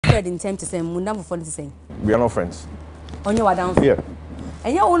Fred in time to say Mundam for the same. We are not friends. On your down. Yeah.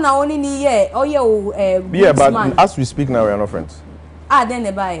 And you own only year. Oh yeah, but man. As we speak now, we are not friends. Ah, then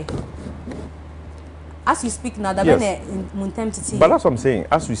they buy. As we speak now, the yes. Muntem to but that's what I'm saying.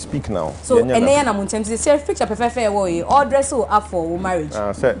 As we speak now. So and then I'm Muntem to say picture fair way or dress so up for marriage.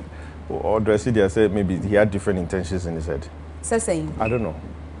 Said or dress it. I said maybe he had different intentions in his head. Saying. I don't know.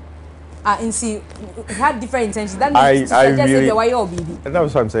 And see, he had different intentions. That means I really. The way baby. And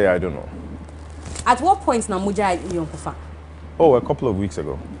that's what I'm saying. I don't know. At what point now Muja you kufa? Oh, a couple of weeks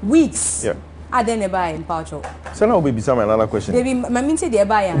ago. Weeks. Yeah. I then buy in Pacho. So now we be some another question. Baby, my mean say they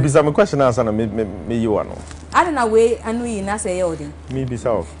buy. Be some question answer na me you know. I don't know way I know you na say yodi. Me be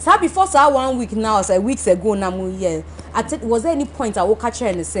so. So before so 1 week now, so weeks ago na mu year. Was there any point I will catch her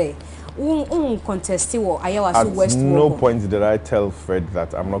and say contest or Ayawasu West? At no point did I tell Fred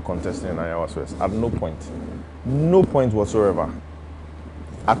that I'm not contesting in Ayawasu West. At no point. No point whatsoever.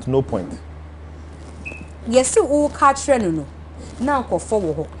 At no point. Yes, you catch her no. Now go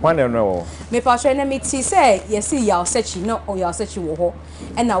forward. Why no? Me pastor na me ti say yes ya search no or ya search wo ho.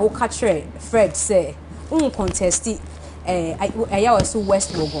 And na wo catch Fred say contest Ayawasu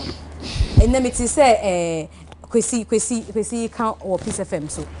West Wogon. And na me ti say kwesi count or Peace FM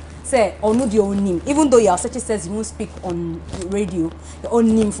so. Say or no the own name. Even though your search says you won't speak on radio, the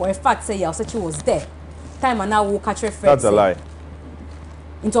own name for a fact say your search was there. Time and now will catch your friend. That's a lie.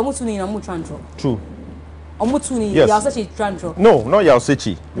 Into Omutuni and Omutranjo. True. Omutuni, yes. Yaosechi Tranjo. No, not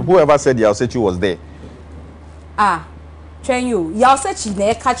Yaosechi. Whoever said Yaosechi was there. Ah, train you. Yaosechi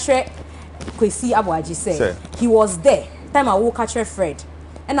ne catch Kwesi Abuaji say he was there. Time I will catch your Fred.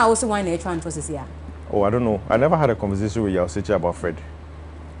 And I also want to try and process here. Oh, I don't know. I never had a conversation with Yaosechi about Fred.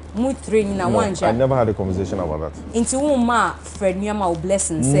 No, I never had a conversation about that. Into Fred Nuamah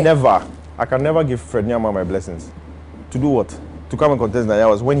blessings. Never. I can never give Fred Nuamah my blessings. To do what? To come and contest in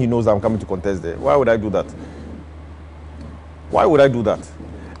Ayawas when he knows I'm coming to contest there. Why would I do that? Why would I do that?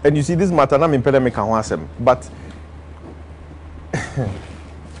 And you see, this matter, I'm in Pedame Kanwasem, but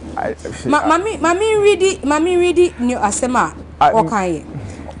Mami read new asema. Okay.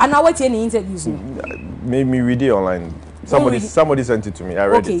 And I wait any interviews. Made me read it online. Somebody sent it to me. I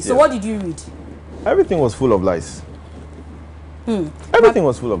read it. Okay, so what did you read? Everything was full of lies. Everything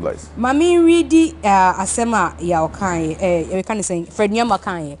was full of lies. Mami ready asema ya okai we can say Fred Nuamah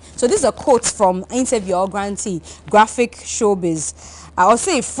kan. So this is a quote from interview or grantee Graphic Showbiz. I'll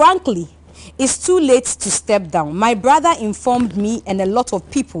say frankly, it's too late to step down. My brother informed me and a lot of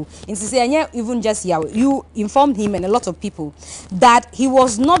people, even just you informed him and a lot of people that he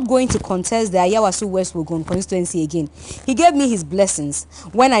was not going to contest the Ayawasu West Wogon constituency again. He gave me his blessings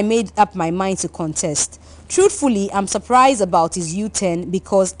when I made up my mind to contest. Truthfully, I'm surprised about his U-turn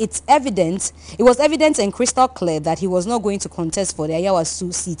because it was evident and crystal clear that he was not going to contest for the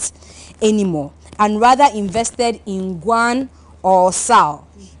Ayawasu seats anymore and rather invested in Guan or Sao.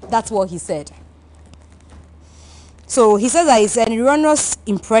 That's what he said. So he says that it's an erroneous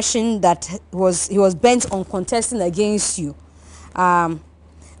impression that he was bent on contesting against you,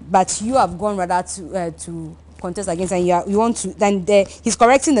 but you have gone rather to contest against, and you want to. Then he's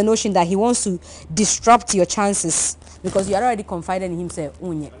correcting the notion that he wants to disrupt your chances because you are already confided in himself.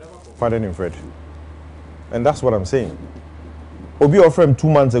 Confided in Fred, and that's what I'm saying. Obi offered him 2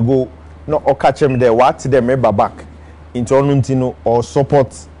 months ago. No, or catch him there. What them ever back into Onuntino or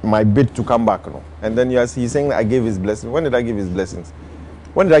support my bid to come back, no? And then he's saying that I gave his blessings. When did I give his blessings?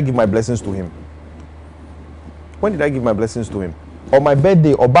 When did I give my blessings to him? When did I give my blessings to him? On my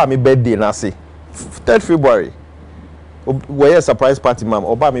birthday, or me birthday, Nasi. 3rd February. Where a surprise party, ma'am.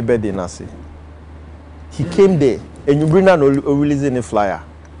 Or me birthday, Nasi. He came there, and you bring down releasing a flyer.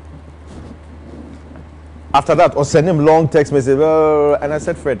 After that, or send him long text message, and I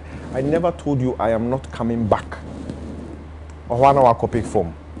said, Fred, I never told you I am not coming back. Or 1 hour copy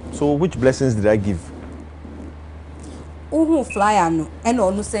form. So which blessings did I give? Flyer no, and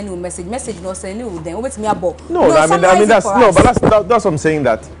no send you message no send you then wait me about. No, I mean that's what I'm saying.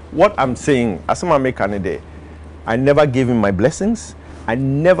 That what I'm saying, as someone make an day, I never gave him my blessings. I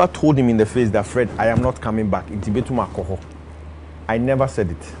never told him in the face that Fred, I am not coming back. I never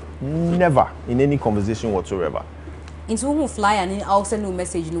said it. Never in any conversation whatsoever. Into flyer and I'll send you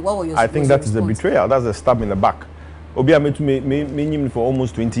message. What were your I think that is the betrayal. That's a stab in the back. Obi met me for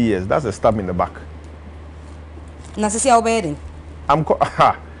almost 20 years. That's a stab in the back. Nasisi obeying.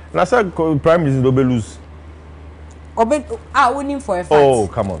 Nasa Prime Minister Dumelo's. Winning for a fact. Oh,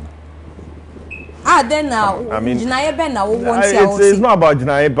 come on. Then now, I mean, it's not about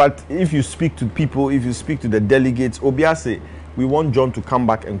Jinaye, but if you speak to people, if you speak to the delegates, Obiase, we want John to come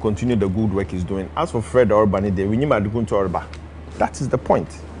back and continue the good work he's doing. As for Fred Orbani, we need to go to Orba. That is the point.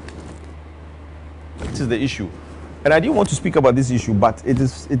 This is the issue. And I didn't want to speak about this issue, but it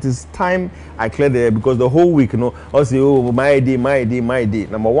is time I clear the air, because the whole week, I'll say, oh, my day.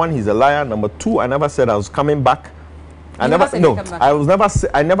 Number one, he's a liar. Number two, I never said I was coming back. I never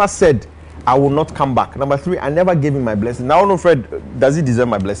said I will not come back. Number three, I never gave him my blessings. Now, no, Fred, does he deserve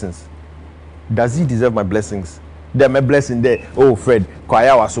my blessings? Does he deserve my blessings? There, my blessing there. Oh, Fred,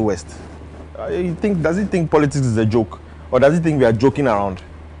 Kwaya was so west. Does he think politics is a joke? Or does he think we are joking around?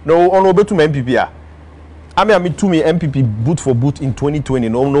 No, on Obetum MPP. I mean, to me, MPP boot for boot in 2020.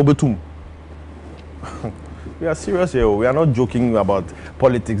 No, Obetum. We are serious here. We are not joking about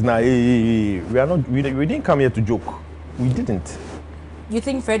politics now. We are not. We didn't come here to joke. We didn't. You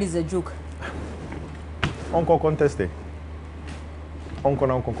think Fred is a joke? Uncle contest.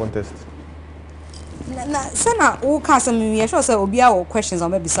 Uncle contest. Sana who can some me sure say obi a questions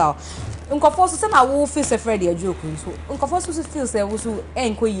on maybe so. Uncle Fosu say na who feel say Fred a joke so. Uncle Fosu feel say we so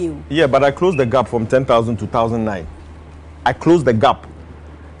enko ye. Yeah, but I closed the gap from 10,000 to 2009. I closed the gap.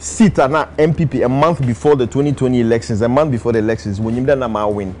 Sit and MPP a month before the 2020 elections, a month before the elections, when you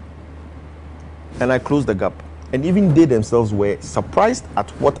didn't win. And I closed the gap. And even they themselves were surprised at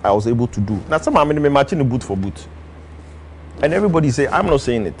what I was able to do. Now, some are matching boot for boot. And everybody say, I'm not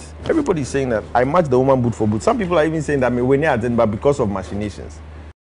saying it. Everybody is saying that I match the woman boot for boot. Some people are even saying that we near but because of machinations.